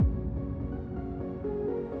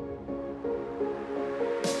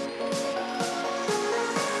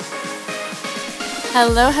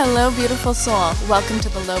Hello, beautiful soul. Welcome to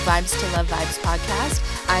the Low Vibes to Love Vibes podcast.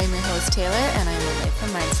 I am your host, Taylor, and I am a life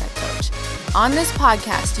and mindset coach. On this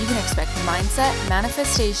podcast, you can expect mindset,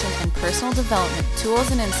 manifestation, and personal development tools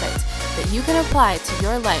and insights that you can apply to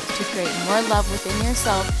your life to create more love within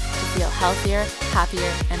yourself, to feel healthier,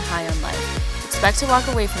 happier, and high on life. Expect to walk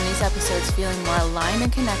away from these episodes feeling more aligned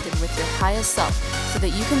and connected with your highest self so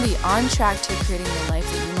that you can be on track to creating the life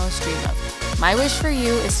that you most dream of. My wish for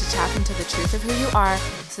you is to tap into the truth of who you are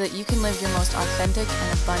so that you can live your most authentic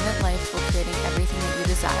and abundant life while creating everything that you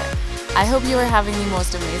desire. I hope you are having the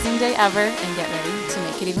most amazing day ever and get ready to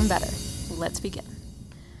make it even better. Let's begin.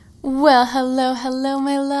 Well, hello,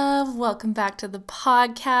 my love. Welcome back to the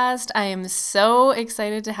podcast. I am so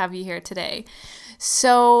excited to have you here today.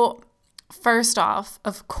 So, first off,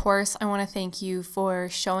 of course, I want to thank you for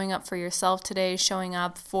showing up for yourself today, showing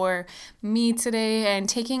up for me today, and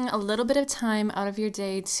taking a little bit of time out of your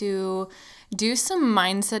day to do some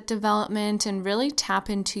mindset development and really tap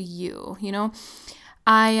into you. You know,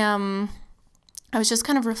 I was just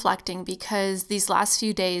kind of reflecting because these last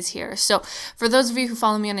few days here. So for those of you who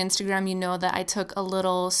follow me on Instagram, you know that I took a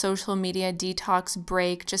little social media detox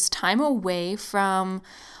break, just time away from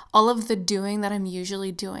all of the doing that I'm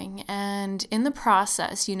usually doing. And in the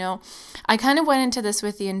process, you know, I kind of went into this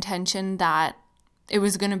with the intention that it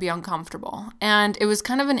was going to be uncomfortable. And it was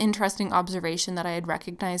kind of an interesting observation that I had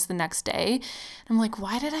recognized the next day. I'm like,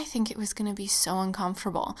 why did I think it was going to be so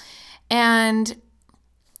uncomfortable? And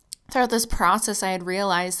throughout this process, I had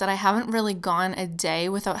realized that I haven't really gone a day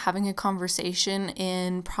without having a conversation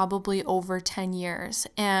in probably over 10 years.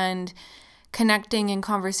 And connecting in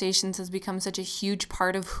conversations has become such a huge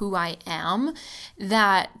part of who I am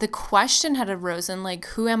that the question had arisen, like,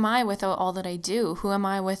 who am I without all that I do? Who am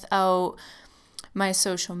I without my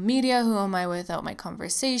social media? Who am I without my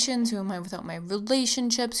conversations? Who am I without my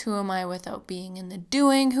relationships? Who am I without being in the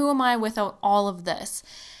doing? Who am I without all of this?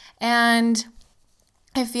 And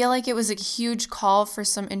I feel like it was a huge call for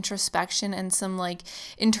some introspection and some like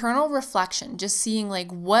internal reflection, just seeing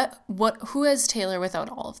like who is Taylor without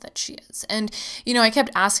all of that she is. And, you know, I kept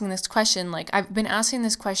asking this question, like I've been asking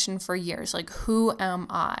this question for years, like, who am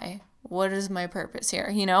I? What is my purpose here,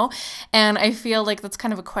 you know? And I feel like that's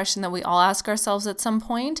kind of a question that we all ask ourselves at some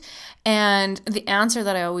point. And the answer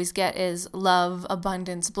that I always get is love,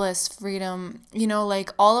 abundance, bliss, freedom, you know, like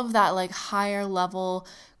all of that like higher level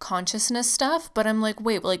consciousness stuff. But I'm like,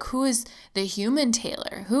 wait, like who is the human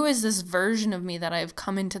Taylor? Who is this version of me that I've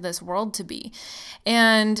come into this world to be?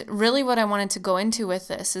 And really what I wanted to go into with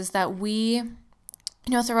this is that we, you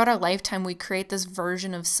know, throughout our lifetime, we create this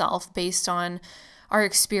version of self based on our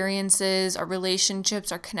experiences, our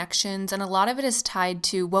relationships, our connections, and a lot of it is tied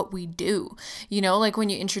to what we do. You know, like when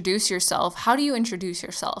you introduce yourself, how do you introduce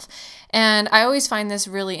yourself? And I always find this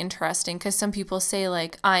really interesting because some people say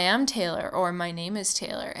like, I am Taylor, or my name is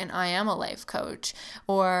Taylor, and I am a life coach,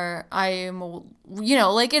 or I am, you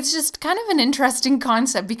know, like it's just kind of an interesting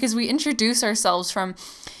concept because we introduce ourselves from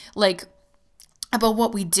like, about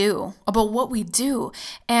what we do.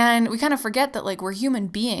 And we kind of forget that like we're human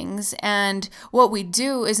beings and what we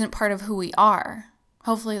do isn't part of who we are.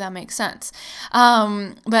 Hopefully that makes sense.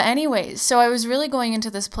 But anyways, so I was really going into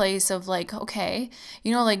this place of like, okay,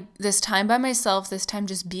 you know, like this time by myself, this time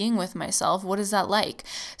just being with myself, what is that like?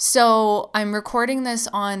 So I'm recording this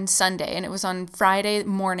on Sunday, and it was on Friday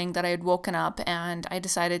morning that I had woken up and I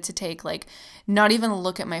decided to take like, not even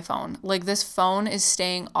look at my phone. Like this phone is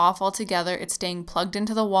staying off altogether. It's staying plugged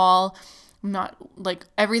into the wall. Not like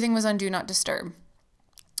everything was on do not disturb.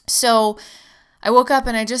 So I woke up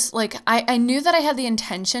and I just like, I knew that I had the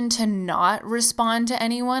intention to not respond to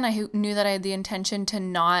anyone. I knew that I had the intention to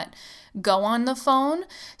not go on the phone.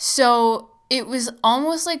 So it was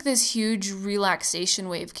almost like this huge relaxation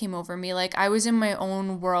wave came over me. Like I was in my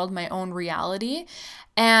own world, my own reality.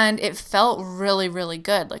 And it felt really, really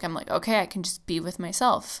good. Like I'm like, okay, I can just be with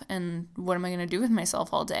myself. And what am I going to do with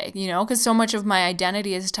myself all day? You know, because so much of my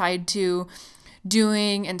identity is tied to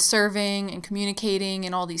doing and serving and communicating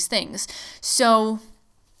and all these things. So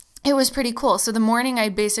it was pretty cool. So the morning I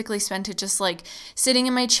basically spent it just like sitting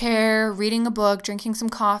in my chair, reading a book, drinking some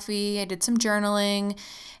coffee. I did some journaling.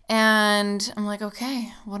 And I'm like,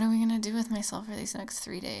 okay, what are we going to do with myself for these next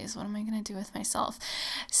 3 days? What am I going to do with myself?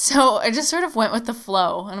 So I just sort of went with the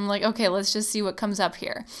flow. And I'm like, okay, let's just see what comes up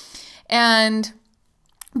here. And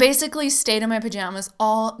basically stayed in my pajamas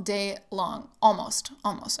all day long. Almost.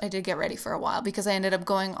 I did get ready for a while because I ended up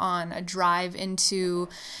going on a drive into,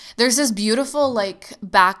 there's this beautiful like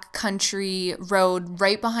backcountry road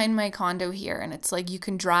right behind my condo here. And it's like you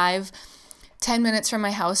can drive 10 minutes from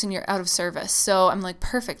my house and you're out of service. So I'm like,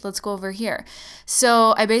 perfect, let's go over here.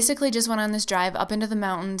 So I basically just went on this drive up into the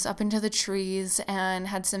mountains, up into the trees, and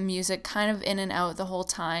had some music kind of in and out the whole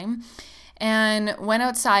time. And went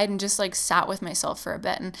outside and just like sat with myself for a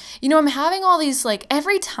bit. And, I'm having all these, like,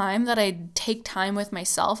 every time that I take time with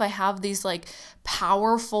myself, I have these like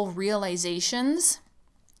powerful realizations.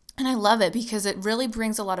 And I love it because it really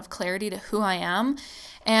brings a lot of clarity to who I am.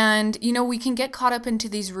 And, we can get caught up into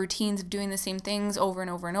these routines of doing the same things over and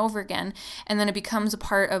over and over again. And then it becomes a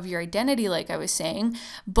part of your identity, like I was saying.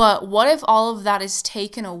 But what if all of that is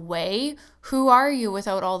taken away? Who are you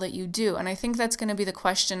without all that you do? And I think that's going to be the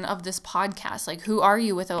question of this podcast. Like, who are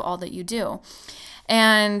you without all that you do?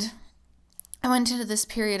 And I went into this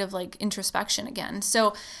period of like introspection again.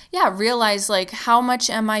 So yeah, realize like, how much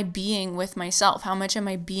am I being with myself? How much am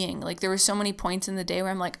I being? Like, there were so many points in the day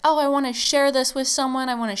where I'm like, oh, I want to share this with someone.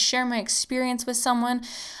 I want to share my experience with someone.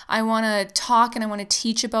 I want to talk and I want to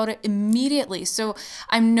teach about it immediately. So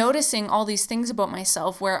I'm noticing all these things about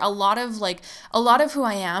myself where a lot of who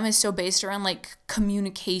I am is so based around like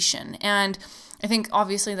communication. And I think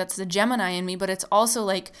obviously that's the Gemini in me, but it's also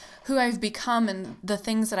like who I've become and the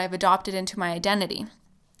things that I've adopted into my identity.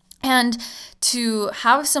 And to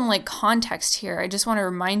have some like context here, I just want to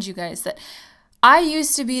remind you guys that I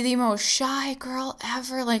used to be the most shy girl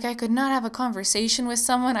ever. Like, I could not have a conversation with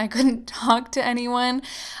someone. I couldn't talk to anyone.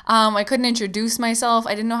 I couldn't introduce myself.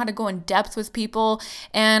 I didn't know how to go in depth with people.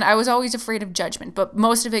 And I was always afraid of judgment, but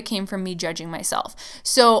most of it came from me judging myself.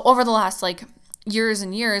 So over the last years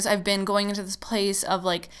and years, I've been going into this place of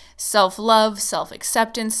like self-love,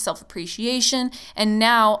 self-acceptance, self-appreciation. And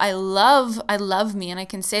now I love me. And I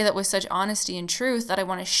can say that with such honesty and truth that I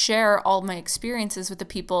want to share all my experiences with the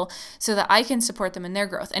people so that I can support them in their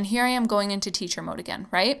growth. And here I am going into teacher mode again,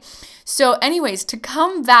 right? So anyways, to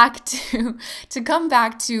come back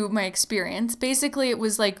to my experience, basically it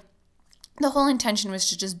was like, the whole intention was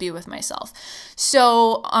to just be with myself.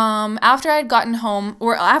 So after I'd gotten home,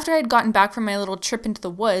 or after I'd gotten back from my little trip into the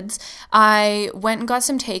woods, I went and got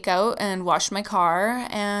some takeout and washed my car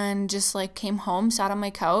and just like came home, sat on my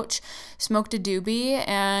couch, smoked a doobie,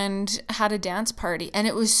 and had a dance party. And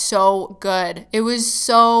it was so good. It was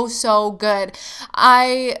so, so good.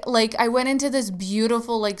 I went into this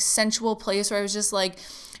beautiful, like, sensual place where I was just like,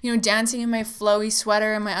 dancing in my flowy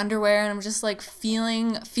sweater and my underwear, and I'm just like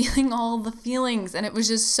feeling all the feelings, and it was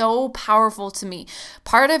just so powerful to me.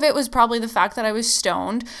 Part of it was probably the fact that I was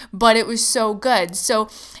stoned, but it was so good. So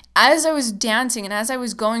as I was dancing and as I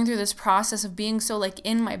was going through this process of being so like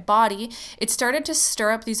in my body, it started to stir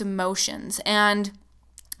up these emotions. And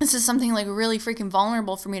this is something like really freaking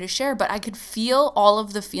vulnerable for me to share, but I could feel all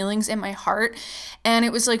of the feelings in my heart, and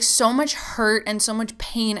it was like so much hurt and so much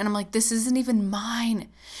pain, and I'm like, this isn't even mine.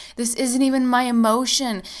 This isn't even my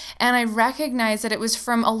emotion. And I recognized that it was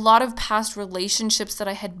from a lot of past relationships that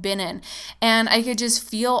I had been in. And I could just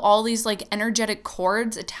feel all these like energetic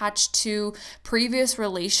cords attached to previous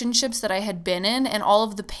relationships that I had been in, and all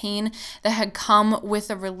of the pain that had come with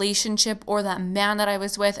a relationship or that man that I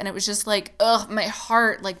was with. And it was just like, my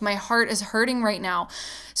heart is hurting right now.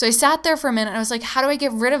 So I sat there for a minute and I was like, how do I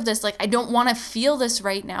get rid of this? Like, I don't want to feel this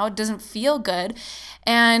right now. It doesn't feel good.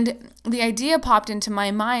 And the idea popped into my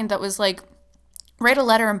mind that was like, write a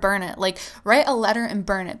letter and burn it. Like, write a letter and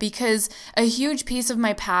burn it. Because a huge piece of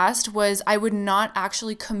my past was I would not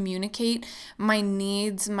actually communicate my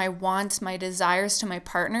needs, my wants, my desires to my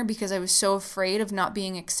partner because I was so afraid of not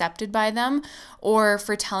being accepted by them, or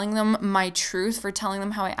for telling them my truth, for telling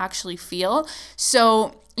them how I actually feel.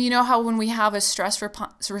 So you know how when we have a stress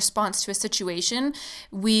response to a situation,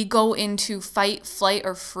 we go into fight, flight,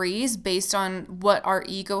 or freeze based on what our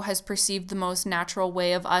ego has perceived the most natural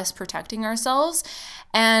way of us protecting ourselves.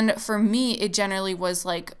 And for me, it generally was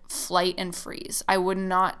like flight and freeze. I would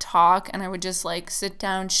not talk, and I would just like sit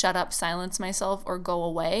down, shut up, silence myself, or go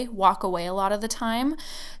away, walk away a lot of the time.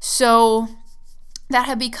 So that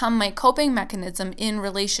had become my coping mechanism in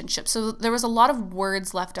relationships. So there was a lot of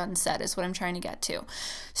words left unsaid is what I'm trying to get to.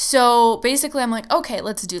 So basically I'm like, okay,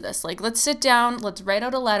 let's do this. Like, let's sit down, let's write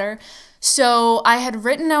out a letter. So I had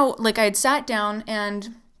written out, like I had sat down,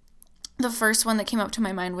 and the first one that came up to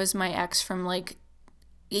my mind was my ex from like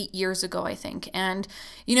 8 years ago, I think. And,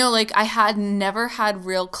 like I had never had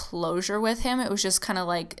real closure with him. It was just kind of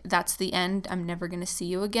like, that's the end. I'm never going to see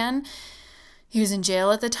you again. He was in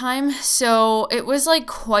jail at the time. So it was like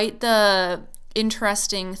quite the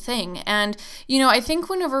interesting thing. And, I think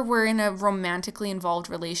whenever we're in a romantically involved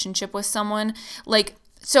relationship with someone,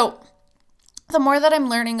 so the more that I'm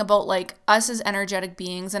learning about like us as energetic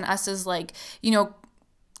beings and us as like,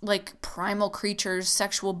 like primal creatures,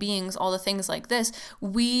 sexual beings, all the things like this,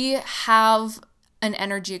 we have an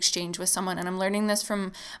energy exchange with someone. And I'm learning this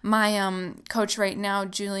from my coach right now,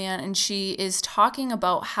 Julianne, and she is talking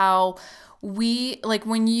about how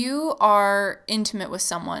when you are intimate with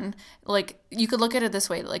someone, like you could look at it this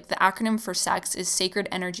way, like the acronym for sex is sacred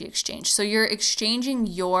energy exchange. So you're exchanging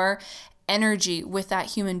your energy with that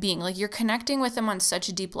human being. Like you're connecting with them on such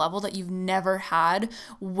a deep level that you've never had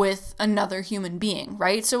with another human being,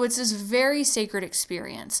 right? So it's this very sacred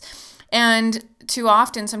experience. And too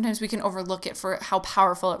often, sometimes we can overlook it for how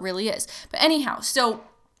powerful it really is. But anyhow, so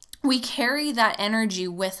we carry that energy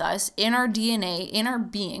with us in our DNA, in our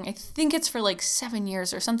being. I think it's for like 7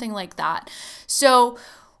 years or something like that. So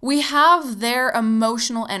we have their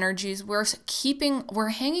emotional energies. We're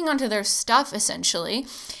hanging onto their stuff essentially.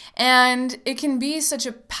 And it can be such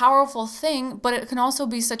a powerful thing, but it can also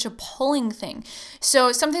be such a pulling thing.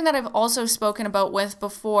 So something that I've also spoken about with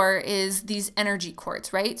before is these energy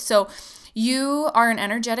cords, right? So you are an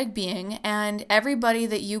energetic being, and everybody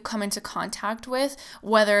that you come into contact with,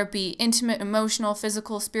 whether it be intimate, emotional,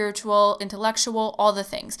 physical, spiritual, intellectual, all the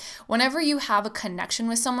things, whenever you have a connection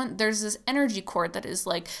with someone, there's this energy cord that is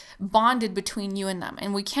like bonded between you and them.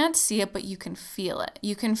 And we can't see it, but you can feel it.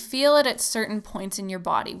 You can feel it at certain points in your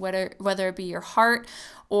body, whether it be your heart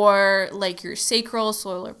or like your sacral,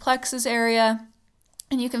 solar plexus area.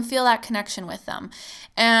 And you can feel that connection with them.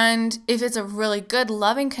 And if it's a really good,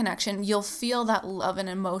 loving connection, you'll feel that love and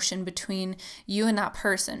emotion between you and that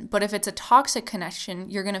person. But if it's a toxic connection,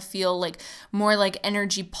 you're going to feel like more like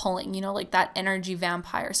energy pulling, like that energy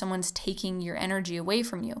vampire. Someone's taking your energy away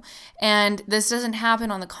from you. And this doesn't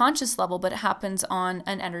happen on the conscious level, but it happens on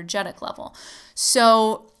an energetic level.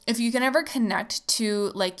 So if you can ever connect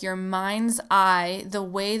to like your mind's eye, the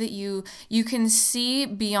way that you can see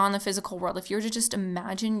beyond the physical world, if you were to just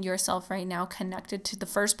imagine yourself right now connected to the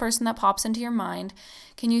first person that pops into your mind,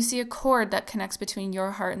 can you see a cord that connects between your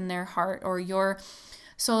heart and their heart, or your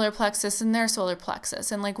solar plexus and their solar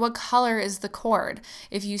plexus? And like, what color is the cord?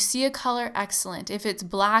 If you see a color, excellent. If it's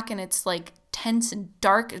black and it's like tense and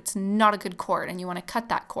dark, it's not a good cord, and you want to cut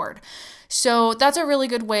that cord. So that's a really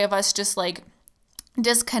good way of us just like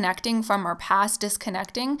disconnecting from our past, I'm just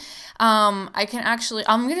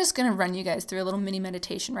going to run you guys through a little mini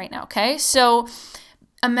meditation right now. Okay. So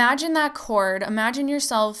imagine that cord, imagine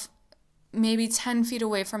yourself maybe 10 feet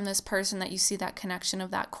away from this person that you see that connection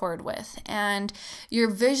of that cord with, and you're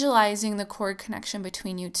visualizing the cord connection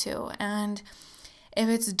between you two. And if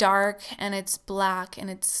it's dark and it's black and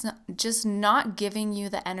it's just not giving you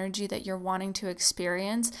the energy that you're wanting to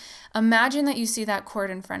experience, imagine that you see that cord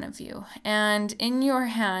in front of you. And in your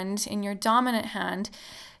hand, in your dominant hand,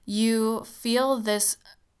 you feel this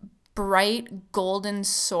bright golden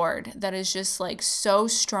sword that is just like so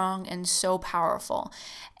strong and so powerful.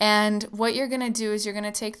 And what you're going to do is you're going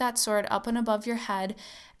to take that sword up and above your head,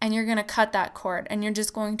 and you're going to cut that cord, and you're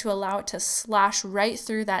just going to allow it to slash right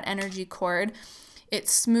through that energy cord. It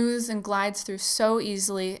smooths and glides through so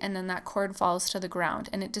easily, and then that cord falls to the ground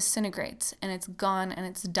and it disintegrates and it's gone and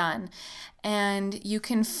it's done. And you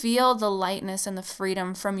can feel the lightness and the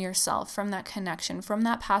freedom from yourself, from that connection, from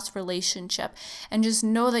that past relationship, and just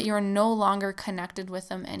know that you're no longer connected with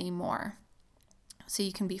them anymore. So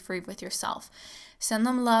you can be free with yourself. Send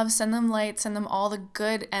them love, send them light, send them all the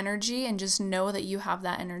good energy, and just know that you have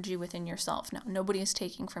that energy within yourself. Now, nobody is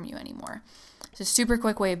taking from you anymore. It's a super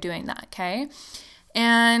quick way of doing that, okay?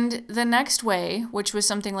 And the next way, which was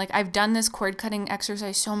something like, I've done this cord cutting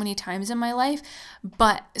exercise so many times in my life,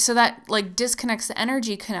 but so that like disconnects the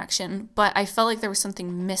energy connection, but I felt like there was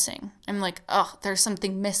something missing. I'm like, oh, there's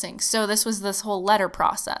something missing. So this was this whole letter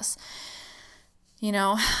process.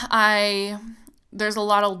 There's a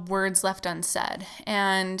lot of words left unsaid.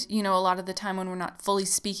 And, a lot of the time when we're not fully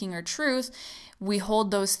speaking our truth, we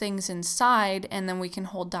hold those things inside, and then we can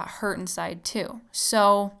hold that hurt inside too.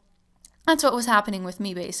 So that's what was happening with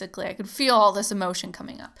me, basically. I could feel all this emotion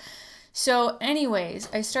coming up. So anyways,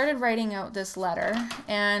 I started writing out this letter,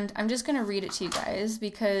 and I'm just going to read it to you guys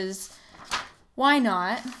because why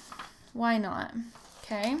not? Why not?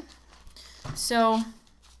 Okay. So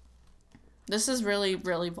this is really,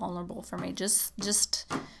 really vulnerable for me. Just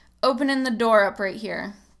opening the door up right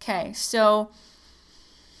here. Okay. So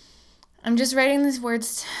I'm just writing these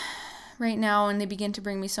words right now, and they begin to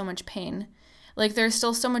bring me so much pain. Like, there's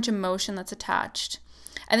still so much emotion that's attached.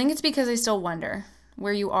 I think it's because I still wonder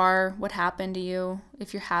where you are, what happened to you,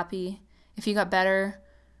 if you're happy, if you got better,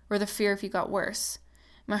 or the fear if you got worse.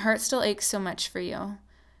 My heart still aches so much for you.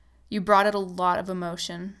 You brought out a lot of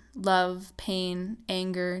emotion: love, pain,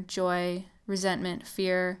 anger, joy, resentment,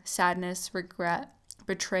 fear, sadness, regret,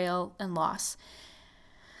 betrayal, and loss.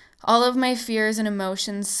 all of my fears and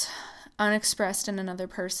emotions unexpressed in another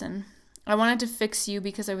person. I wanted to fix you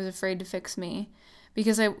because I was afraid to fix me,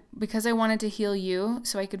 because I wanted to heal you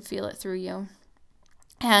so I could feel it through you.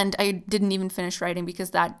 And I didn't even finish writing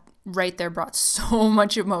because that right there brought so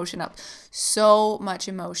much emotion up. So much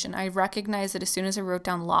emotion. I recognized that as soon as I wrote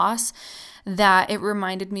down loss, that it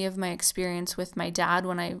reminded me of my experience with my dad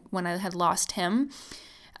when I had lost him.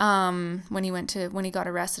 When he got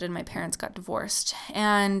arrested and my parents got divorced.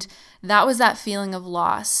 And that was that feeling of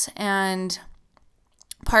loss. And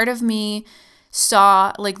part of me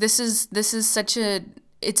saw, like, this is such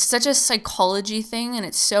a psychology thing, and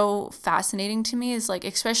it's so fascinating to me, is like,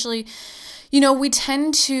 especially, we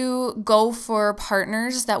tend to go for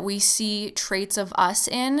partners that we see traits of us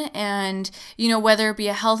in, and, whether it be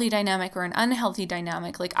a healthy dynamic or an unhealthy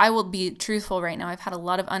dynamic. Like, I will be truthful right now. I've had a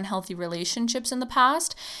lot of unhealthy relationships in the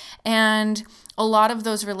past, and a lot of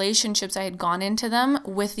those relationships, I had gone into them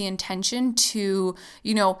with the intention to,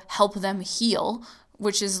 help them heal,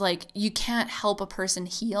 which is like, you can't help a person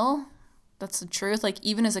heal. That's the truth. Like,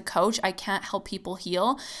 even as a coach, I can't help people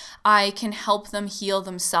heal. I can help them heal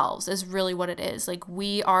themselves, is really what it is. Like,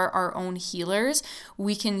 we are our own healers.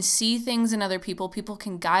 We can see things in other people. People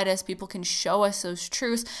can guide us. People can show us those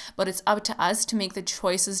truths, but it's up to us to make the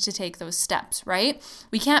choices to take those steps, right?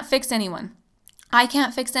 We can't fix anyone. I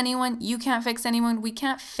can't fix anyone. You can't fix anyone. We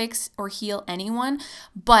can't fix or heal anyone,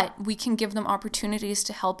 but we can give them opportunities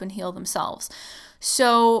to help and heal themselves.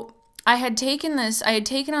 So I had taken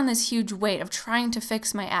on this huge weight of trying to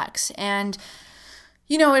fix my ex, and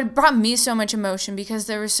it brought me so much emotion because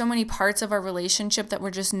there were so many parts of our relationship that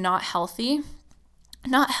were just not healthy,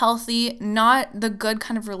 not the good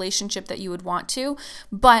kind of relationship that you would want to.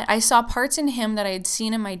 But I saw parts in him that I had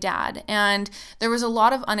seen in my dad, and there was a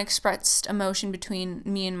lot of unexpressed emotion between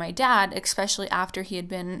me and my dad, especially after he had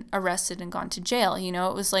been arrested and gone to jail.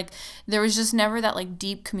 It was like there was just never that like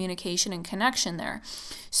deep communication and connection there.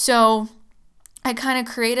 So I kind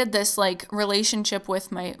of created this like relationship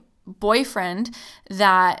with my boyfriend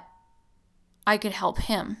that I could help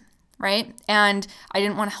him, right? And I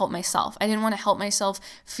didn't want to help myself. I didn't want to help myself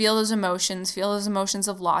feel those emotions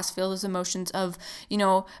of loss, feel those emotions of,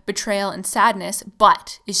 betrayal and sadness.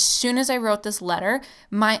 But as soon as I wrote this letter,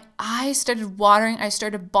 my eyes started watering, I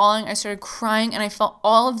started bawling, I started crying, and I felt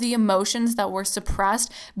all of the emotions that were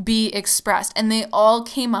suppressed be expressed. And they all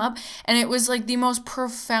came up, and it was like the most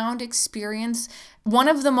profound experience, one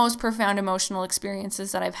of the most profound emotional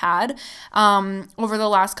experiences that I've had over the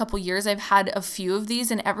last couple years. I've had a few of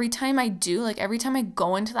these, and every time I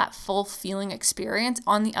go into that full feeling experience,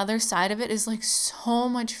 on the other side of it is like so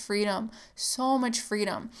much freedom. So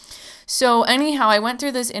anyhow, I went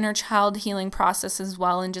through this inner child healing process as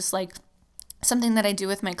well, and just like something that I do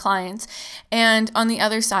with my clients. And on the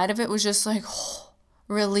other side of it was just like,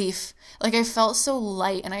 relief. Like, I felt so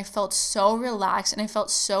light, and I felt so relaxed, and I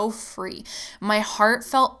felt so free. My heart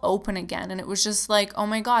felt open again, and it was just like, oh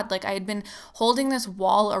my God, like I had been holding this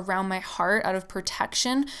wall around my heart out of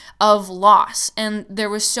protection of loss. And there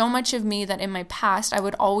was so much of me that in my past, I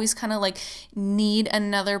would always kind of like need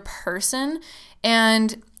another person.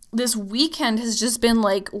 And this weekend has just been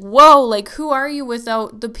like, whoa, like, who are you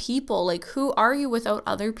without the people? Like, who are you without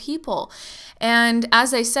other people? And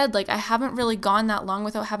as I said, like, I haven't really gone that long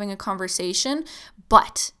without having a conversation,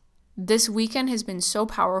 but this weekend has been so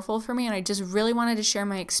powerful for me. And I just really wanted to share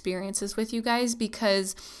my experiences with you guys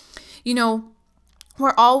because,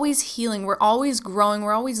 we're always healing, we're always growing,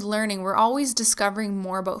 we're always learning, we're always discovering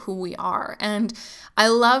more about who we are. And I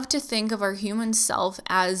love to think of our human self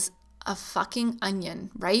as a fucking onion,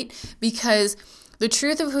 right? Because the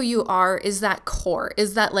truth of who you are is that core,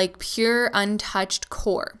 is that like pure, untouched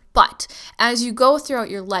core. But as you go throughout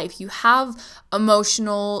your life, you have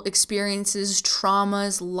emotional experiences,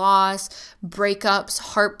 traumas, loss, breakups,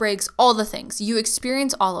 heartbreaks, all the things. You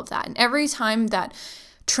experience all of that. And every time that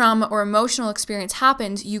trauma or emotional experience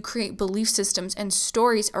happens, you create belief systems and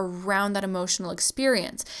stories around that emotional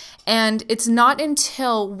experience. And it's not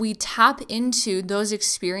until we tap into those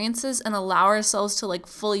experiences and allow ourselves to like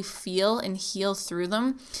fully feel and heal through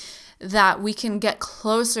them that we can get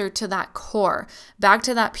closer to that core, back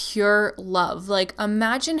to that pure love. Like,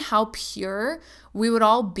 imagine how pure we would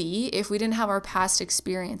all be if we didn't have our past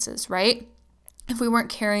experiences, right? If we weren't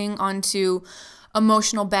carrying on to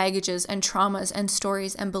emotional baggages and traumas and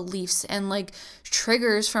stories and beliefs and like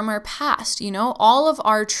triggers from our past, all of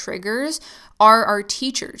our triggers are our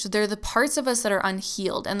teachers. They're the parts of us that are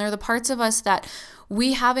unhealed, and they're the parts of us that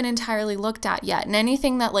we haven't entirely looked at yet. And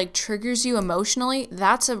anything that like triggers you emotionally,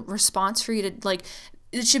 that's a response for you to like,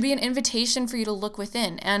 it should be an invitation for you to look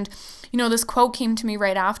within. And, this quote came to me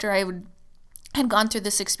right after I would had gone through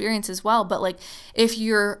this experience as well. But like, if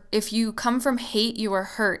you come from hate, you are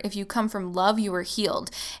hurt. If you come from love, you are healed.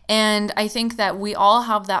 And I think that we all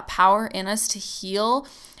have that power in us to heal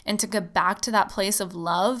and to get back to that place of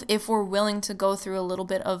love if we're willing to go through a little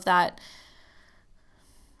bit of that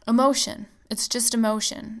emotion. It's just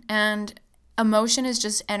emotion. And emotion is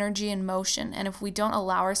just energy in motion. And if we don't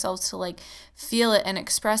allow ourselves to like feel it and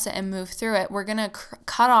express it and move through it, we're going to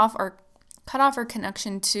cut off our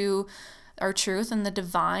connection to our truth and the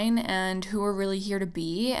divine and who we're really here to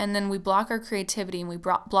be. And then we block our creativity and we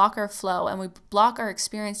block our flow and we block our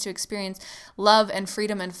experience to experience love and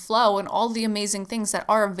freedom and flow and all the amazing things that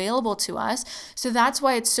are available to us. So that's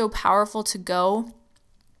why it's so powerful to go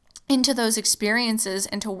into those experiences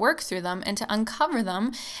and to work through them and to uncover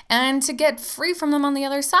them and to get free from them on the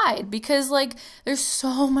other side, because like there's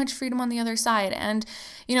so much freedom on the other side. And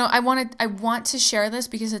you know, I want to share this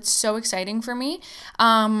because it's so exciting for me.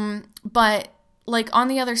 But like on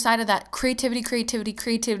the other side of that, creativity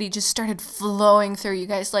just started flowing through, you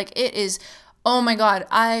guys. Like it is, oh my God,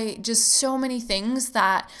 so many things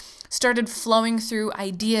that started flowing through,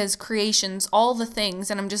 ideas, creations, all the things.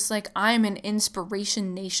 And I'm just like, I'm an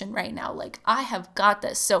inspiration nation right now. Like I have got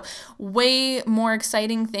this. So way more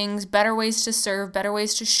exciting things, better ways to serve, better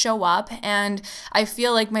ways to show up. And I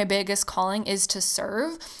feel like my biggest calling is to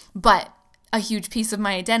serve, but a huge piece of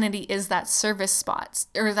my identity is that service spots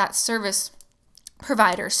or that service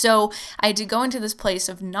provider. So I did go into this place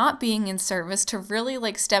of not being in service to really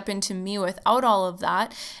like step into me without all of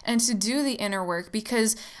that and to do the inner work,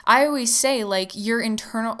 because I always say like your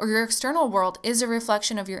internal or your external world is a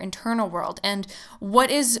reflection of your internal world, and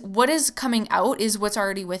what is coming out is what's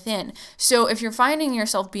already within. So if you're finding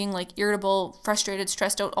yourself being like irritable, frustrated,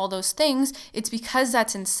 stressed out, all those things, it's because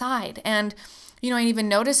that's inside. And you know, I even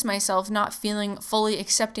noticed myself not feeling fully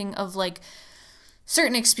accepting of like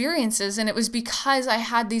certain experiences, and it was because I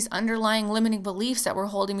had these underlying limiting beliefs that were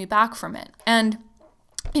holding me back from it. And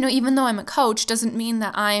you know, even though I'm a coach doesn't mean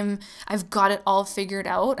that I've got it all figured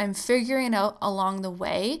out. I'm figuring it out along the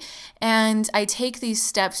way, and I take these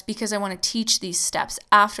steps because I want to teach these steps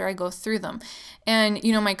after I go through them. And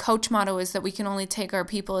you know, my coach motto is that we can only take our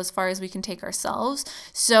people as far as we can take ourselves.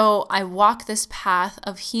 So I walk this path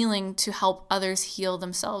of healing to help others heal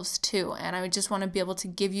themselves too. And I just want to be able to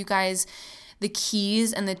give you guys the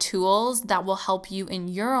keys and the tools that will help you in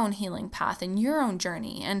your own healing path, in your own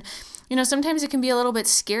journey. And, you know, sometimes it can be a little bit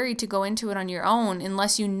scary to go into it on your own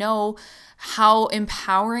unless you know how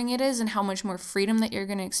empowering it is and how much more freedom that you're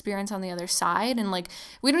going to experience on the other side. And like,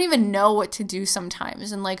 we don't even know what to do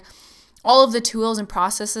sometimes. And like all of the tools and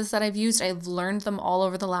processes that I've used, I've learned them all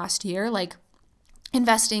over the last year. Like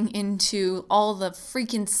investing into all the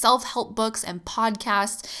freaking self-help books and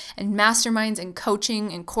podcasts and masterminds and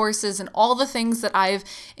coaching and courses and all the things that I've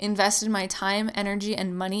invested my time, energy,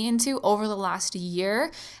 and money into over the last year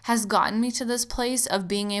has gotten me to this place of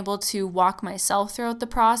being able to walk myself throughout the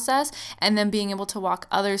process and then being able to walk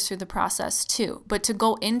others through the process too. But to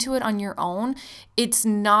go into it on your own, it's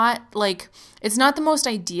not the most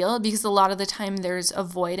ideal, because a lot of the time there's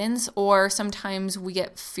avoidance, or sometimes we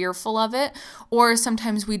get fearful of it, or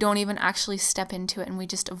sometimes we don't even actually step into it and we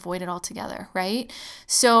just avoid it altogether, right?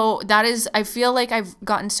 So I feel like I've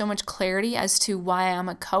gotten so much clarity as to why I'm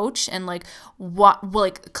a coach, and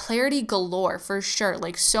clarity galore for sure.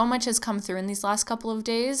 Like so much has come through in these last couple of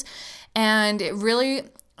days, and it really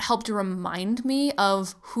helped remind me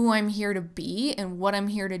of who I'm here to be and what I'm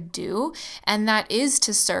here to do. And that is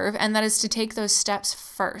to serve, and that is to take those steps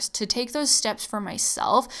first, to take those steps for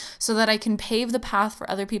myself so that I can pave the path for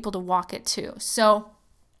other people to walk it too. So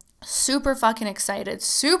super fucking excited,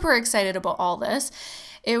 super excited about all this.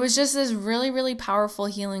 It was just this really, really powerful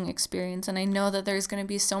healing experience. And I know that there's going to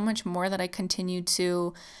be so much more that I continue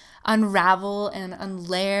to unravel and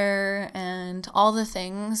unlayer and all the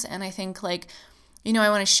things. And I think I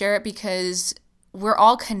want to share it because we're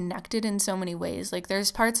all connected in so many ways. Like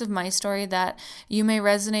there's parts of my story that you may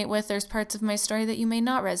resonate with. There's parts of my story that you may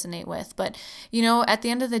not resonate with. But, at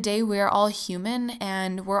the end of the day, we are all human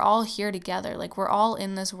and we're all here together. Like we're all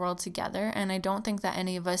in this world together. And I don't think that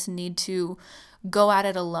any of us need to go at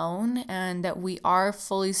it alone, and that we are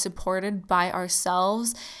fully supported by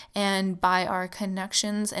ourselves and by our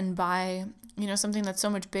connections and by something that's so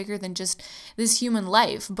much bigger than just this human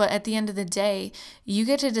life. But at the end of the day, you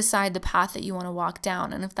get to decide the path that you want to walk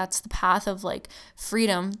down. And if that's the path of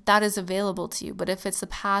freedom, that is available to you. But if it's the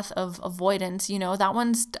path of avoidance, that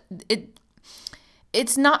one's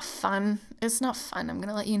it's not fun. It's not fun. I'm going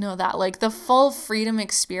to let you know that. The full freedom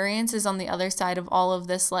experience is on the other side of all of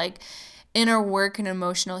this, inner work and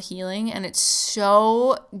emotional healing, and it's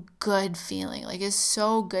so good feeling. Like, it's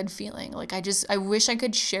so good feeling. Like, I wish I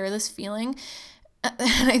could share this feeling.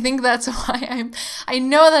 And I think that's why I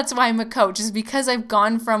know that's why I'm a coach, is because I've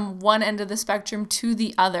gone from one end of the spectrum to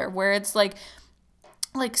the other, where it's like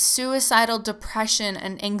suicidal depression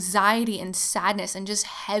and anxiety and sadness and just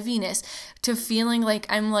heaviness, to feeling like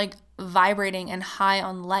I'm like vibrating and high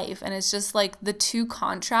on life. And it's just like the two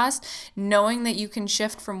contrasts, knowing that you can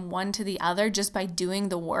shift from one to the other just by doing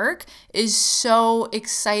the work, is so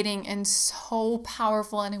exciting and so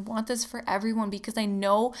powerful. And I want this for everyone, because I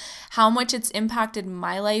know how much it's impacted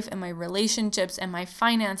my life and my relationships and my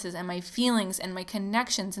finances and my feelings and my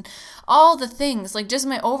connections and all the things. Like, just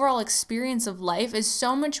my overall experience of life is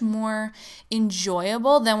so much more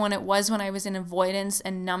enjoyable than when it was when I was in avoidance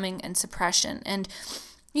and numbing and suppression. And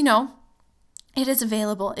it is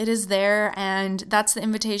available. It is there. And that's the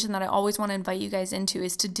invitation that I always want to invite you guys into,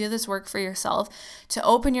 is to do this work for yourself, to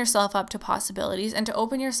open yourself up to possibilities, and to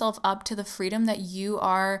open yourself up to the freedom that you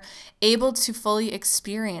are able to fully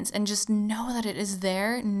experience. And just know that it is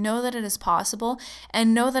there, know that it is possible,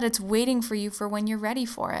 and know that it's waiting for you for when you're ready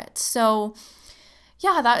for it. So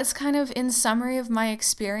yeah, that is kind of in summary of my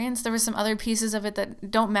experience. There were some other pieces of it that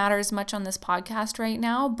don't matter as much on this podcast right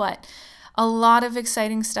now, but a lot of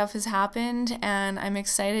exciting stuff has happened, and I'm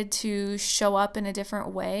excited to show up in a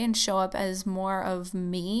different way and show up as more of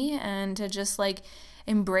me, and to just like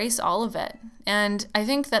embrace all of it. And I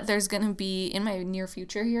think that there's going to be, in my near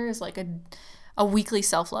future here, is like a weekly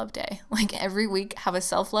self-love day. Like, every week have a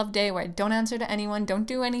self-love day where I don't answer to anyone, don't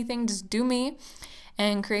do anything, just do me,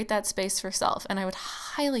 and create that space for self. And I would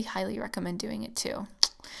highly, highly recommend doing it too.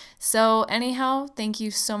 So anyhow, thank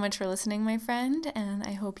you so much for listening, my friend, and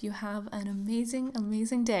I hope you have an amazing,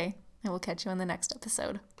 amazing day. I will catch you on the next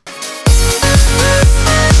episode.